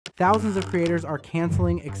Thousands of creators are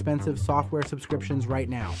canceling expensive software subscriptions right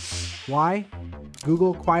now. Why?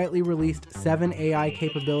 Google quietly released 7 AI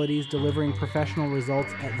capabilities delivering professional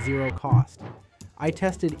results at zero cost. I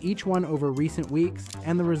tested each one over recent weeks,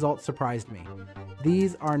 and the results surprised me.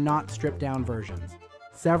 These are not stripped-down versions.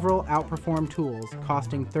 Several outperform tools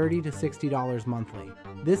costing $30 to $60 monthly.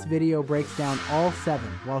 This video breaks down all 7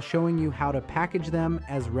 while showing you how to package them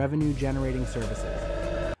as revenue-generating services.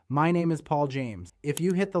 My name is Paul James. If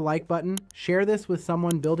you hit the like button, share this with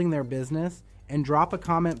someone building their business, and drop a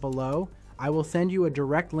comment below, I will send you a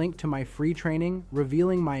direct link to my free training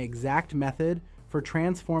revealing my exact method for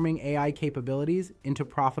transforming AI capabilities into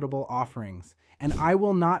profitable offerings. And I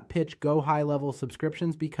will not pitch go high-level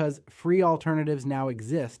subscriptions because free alternatives now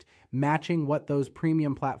exist, matching what those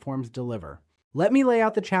premium platforms deliver. Let me lay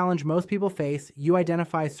out the challenge most people face. You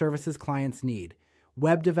identify services clients need: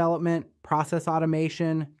 web development, process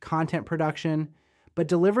automation, content production. But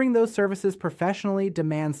delivering those services professionally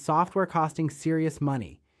demands software costing serious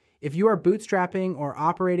money. If you are bootstrapping or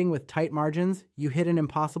operating with tight margins, you hit an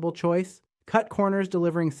impossible choice: cut corners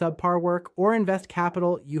delivering subpar work or invest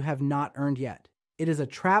capital you have not earned yet. It is a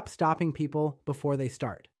trap stopping people before they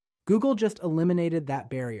start. Google just eliminated that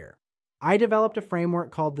barrier. I developed a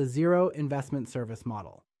framework called the Zero Investment Service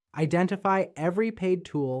Model. Identify every paid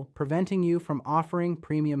tool preventing you from offering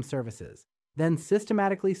premium services. Then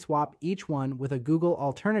systematically swap each one with a Google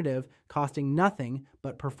alternative costing nothing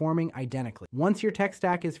but performing identically. Once your tech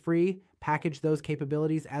stack is free, package those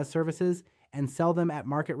capabilities as services and sell them at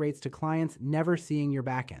market rates to clients never seeing your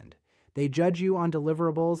backend. They judge you on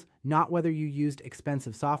deliverables, not whether you used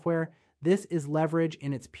expensive software. This is leverage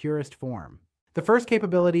in its purest form. The first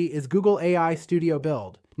capability is Google AI Studio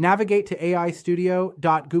Build. Navigate to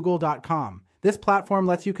aistudio.google.com. This platform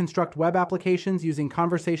lets you construct web applications using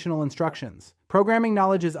conversational instructions. Programming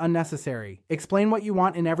knowledge is unnecessary. Explain what you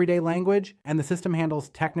want in everyday language, and the system handles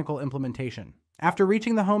technical implementation. After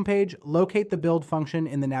reaching the homepage, locate the build function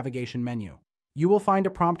in the navigation menu. You will find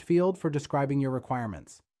a prompt field for describing your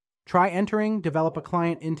requirements. Try entering, develop a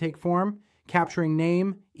client intake form, capturing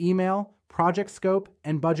name, email, project scope,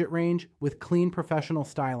 and budget range with clean professional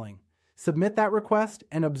styling. Submit that request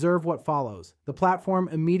and observe what follows. The platform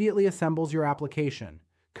immediately assembles your application.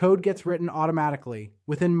 Code gets written automatically.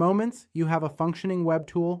 Within moments, you have a functioning web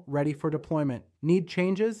tool ready for deployment. Need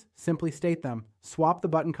changes? Simply state them. Swap the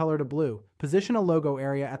button color to blue. Position a logo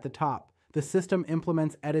area at the top. The system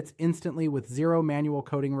implements edits instantly with zero manual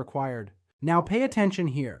coding required. Now pay attention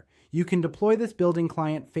here. You can deploy this building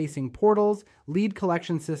client-facing portals, lead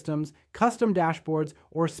collection systems, custom dashboards,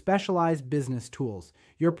 or specialized business tools.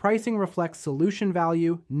 Your pricing reflects solution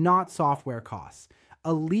value, not software costs.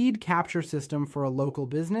 A lead capture system for a local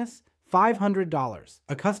business, $500.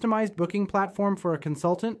 A customized booking platform for a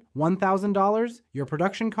consultant, $1,000. Your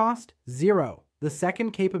production cost, $0. The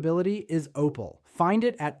second capability is Opel. Find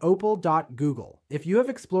it at opel.google. If you have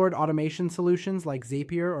explored automation solutions like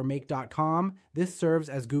Zapier or Make.com, this serves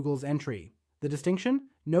as Google's entry. The distinction?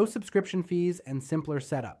 No subscription fees and simpler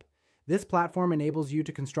setup. This platform enables you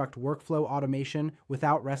to construct workflow automation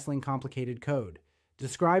without wrestling complicated code.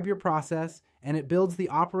 Describe your process, and it builds the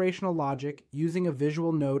operational logic using a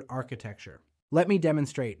visual node architecture. Let me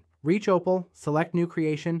demonstrate. Reach Opel, select New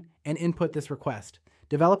Creation, and input this request.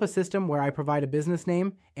 Develop a system where I provide a business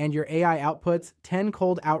name and your AI outputs 10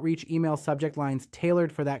 cold outreach email subject lines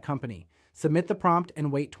tailored for that company. Submit the prompt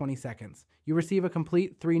and wait 20 seconds. You receive a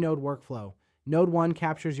complete 3-node workflow. Node 1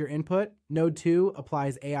 captures your input. Node 2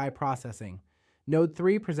 applies AI processing. Node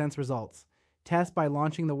 3 presents results. Test by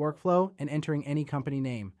launching the workflow and entering any company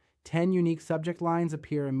name. 10 unique subject lines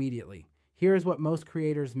appear immediately. Here is what most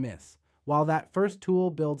creators miss. While that first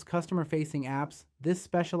tool builds customer-facing apps, this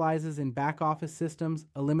specializes in back-office systems,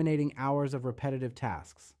 eliminating hours of repetitive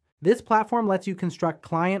tasks. This platform lets you construct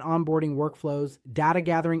client onboarding workflows, data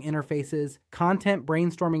gathering interfaces, content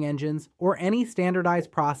brainstorming engines, or any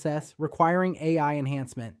standardized process requiring AI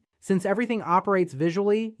enhancement. Since everything operates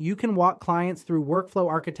visually, you can walk clients through workflow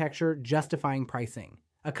architecture, justifying pricing.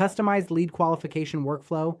 A customized lead qualification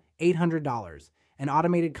workflow, $800. An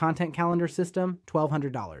automated content calendar system,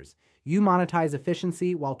 $1,200. You monetize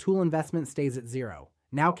efficiency while tool investment stays at $0.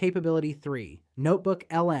 Now capability 3, Notebook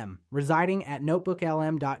LM, residing at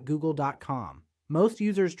notebooklm.google.com. Most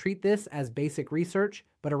users treat this as basic research,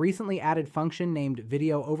 but a recently added function named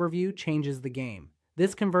Video Overview changes the game.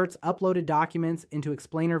 This converts uploaded documents into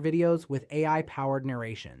explainer videos with AI-powered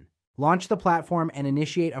narration. Launch the platform and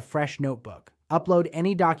initiate a fresh notebook. Upload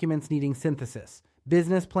any documents needing synthesis: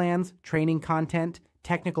 business plans, training content,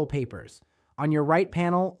 technical papers. On your right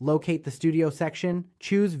panel, locate the Studio section,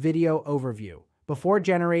 choose Video Overview. Before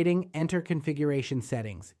generating, enter configuration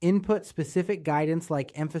settings. Input specific guidance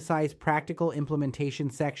like emphasize practical implementation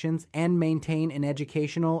sections and maintain an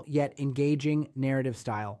educational yet engaging narrative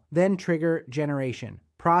style. Then trigger generation.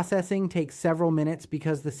 Processing takes several minutes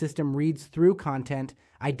because the system reads through content,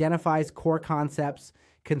 identifies core concepts,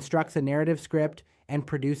 constructs a narrative script, and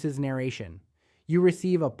produces narration. You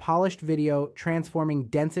receive a polished video transforming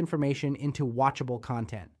dense information into watchable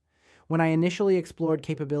content. When I initially explored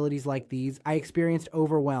capabilities like these, I experienced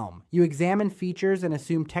overwhelm. You examine features and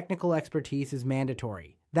assume technical expertise is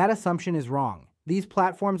mandatory. That assumption is wrong. These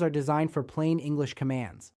platforms are designed for plain English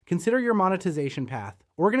commands. Consider your monetization path.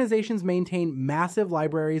 Organizations maintain massive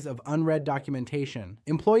libraries of unread documentation,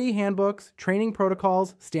 employee handbooks, training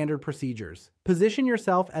protocols, standard procedures. Position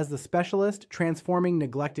yourself as the specialist transforming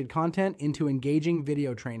neglected content into engaging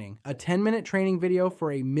video training. A 10-minute training video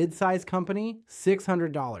for a mid-sized company,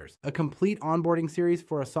 $600. A complete onboarding series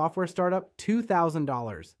for a software startup,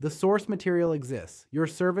 $2,000. The source material exists. Your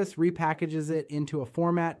service repackages it into a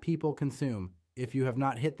format people consume. If you have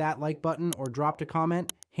not hit that like button or dropped a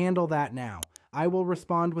comment, handle that now. I will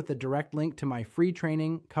respond with a direct link to my free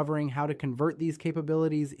training covering how to convert these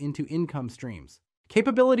capabilities into income streams.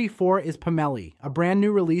 Capability 4 is Pamelli, a brand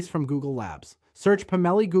new release from Google Labs. Search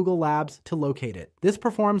Pamelli Google Labs to locate it. This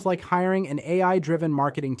performs like hiring an AI-driven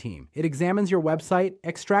marketing team. It examines your website,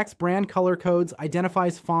 extracts brand color codes,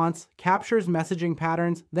 identifies fonts, captures messaging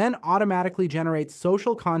patterns, then automatically generates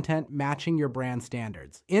social content matching your brand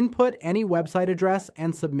standards. Input any website address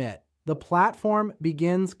and submit. The platform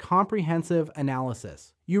begins comprehensive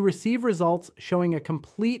analysis. You receive results showing a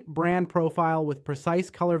complete brand profile with precise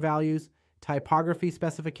color values, typography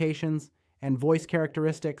specifications, and voice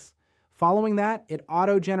characteristics. Following that, it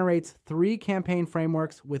auto-generates 3 campaign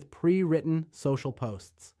frameworks with pre-written social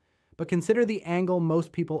posts. But consider the angle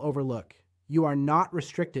most people overlook. You are not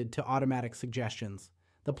restricted to automatic suggestions.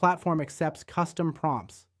 The platform accepts custom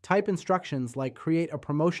prompts. Type instructions like create a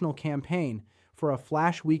promotional campaign for a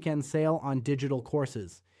flash weekend sale on digital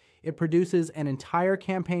courses. It produces an entire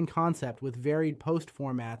campaign concept with varied post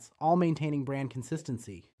formats, all maintaining brand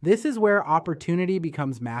consistency. This is where opportunity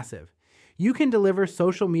becomes massive. You can deliver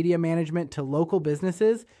social media management to local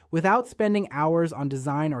businesses without spending hours on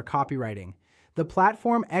design or copywriting. The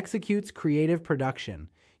platform executes creative production.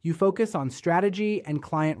 You focus on strategy and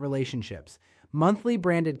client relationships. Monthly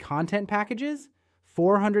branded content packages,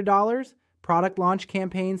 $400. Product launch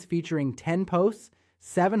campaigns featuring 10 posts,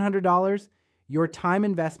 $700. Your time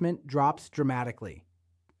investment drops dramatically.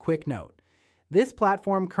 Quick note, this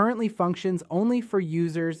platform currently functions only for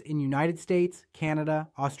users in United States, Canada,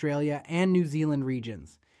 Australia, and New Zealand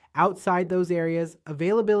regions. Outside those areas,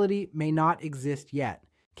 availability may not exist yet.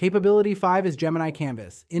 Capability 5 is Gemini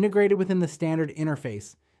Canvas, integrated within the standard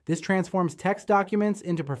interface. This transforms text documents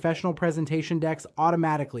into professional presentation decks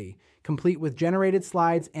automatically, complete with generated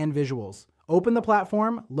slides and visuals. Open the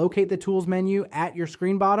platform, locate the Tools menu at your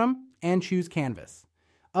screen bottom, and choose Canvas.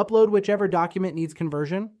 Upload whichever document needs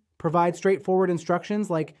conversion. Provide straightforward instructions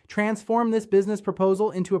like transform this business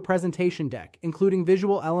proposal into a presentation deck, including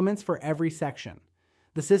visual elements for every section.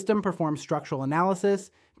 The system performs structural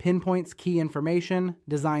analysis, pinpoints key information,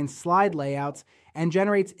 designs slide layouts, and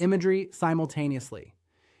generates imagery simultaneously.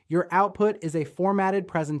 Your output is a formatted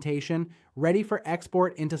presentation ready for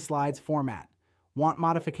export into slides format. Want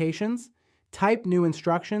modifications? Type new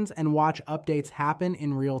instructions and watch updates happen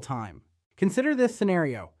in real time. Consider this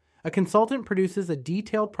scenario. A consultant produces a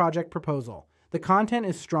detailed project proposal. The content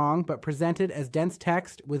is strong but presented as dense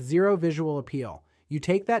text with zero visual appeal. You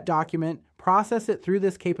take that document, process it through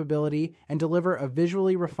this capability, and deliver a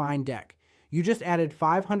visually refined deck. You just added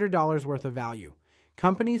 $500 worth of value.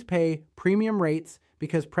 Companies pay premium rates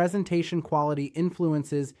because presentation quality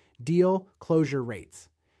influences deal closure rates.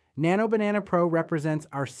 Nano Banana Pro represents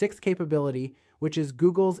our 6th capability, which is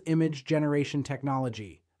Google's image generation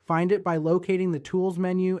technology. Find it by locating the Tools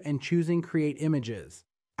menu and choosing Create Images.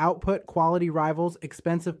 Output quality rivals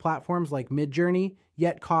expensive platforms like Midjourney,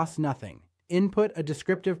 yet costs nothing. Input a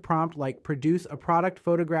descriptive prompt like produce a product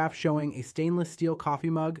photograph showing a stainless steel coffee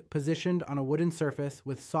mug positioned on a wooden surface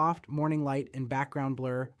with soft morning light and background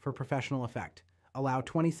blur for professional effect. Allow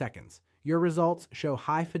 20 seconds. Your results show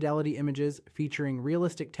high-fidelity images featuring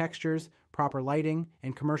realistic textures, proper lighting,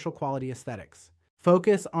 and commercial quality aesthetics.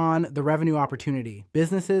 Focus on the revenue opportunity.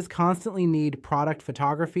 Businesses constantly need product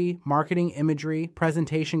photography, marketing imagery,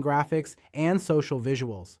 presentation graphics, and social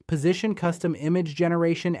visuals. Position custom image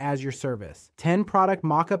generation as your service. 10 product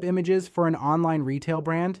mock-up images for an online retail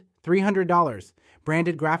brand, $300.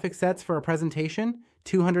 Branded graphic sets for a presentation,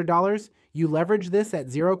 $200. You leverage this at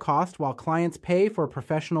zero cost while clients pay for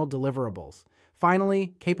professional deliverables.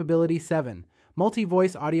 Finally, Capability 7.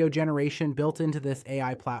 Multi-voice audio generation built into this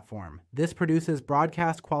AI platform. This produces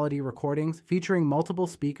broadcast quality recordings featuring multiple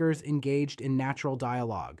speakers engaged in natural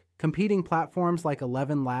dialogue. Competing platforms like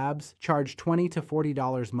 11 Labs charge $20 to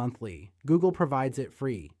 $40 monthly. Google provides it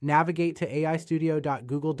free. Navigate to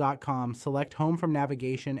aistudio.google.com, select Home from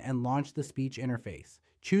navigation, and launch the speech interface.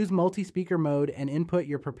 Choose multi-speaker mode and input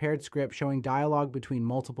your prepared script showing dialogue between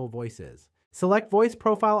multiple voices. Select voice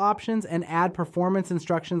profile options and add performance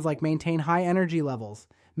instructions like maintain high energy levels.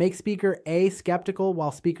 Make speaker A skeptical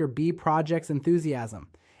while speaker B projects enthusiasm.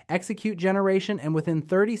 Execute generation, and within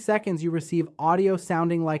 30 seconds you receive audio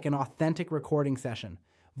sounding like an authentic recording session.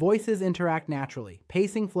 Voices interact naturally.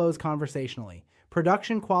 Pacing flows conversationally.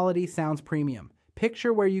 Production quality sounds premium.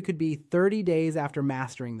 Picture where you could be 30 days after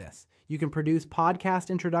mastering this. You can produce podcast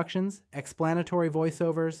introductions, explanatory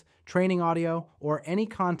voiceovers, training audio, or any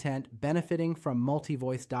content benefiting from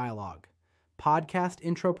multi-voice dialogue. Podcast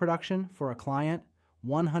intro production for a client,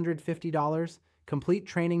 $150. Complete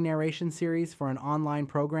training narration series for an online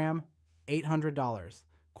program, $800.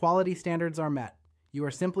 Quality standards are met. You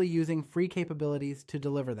are simply using free capabilities to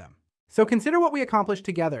deliver them. So consider what we accomplished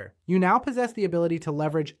together. You now possess the ability to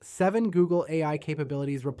leverage 7 Google AI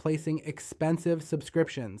capabilities, replacing expensive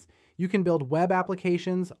subscriptions. You can build web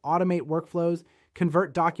applications, automate workflows,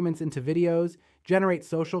 convert documents into videos, generate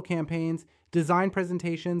social campaigns, design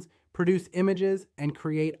presentations, produce images, and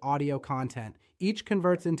create audio content. Each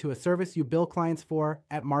converts into a service you bill clients for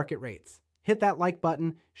at market rates. Hit that like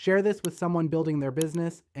button, share this with someone building their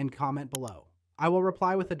business, and comment below. I will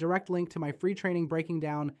reply with a direct link to my free training breaking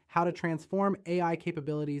down how to transform AI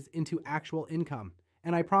capabilities into actual income.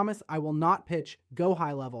 And I promise I will not pitch go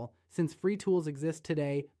high level, since free tools exist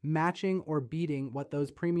today matching or beating what those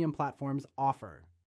premium platforms offer.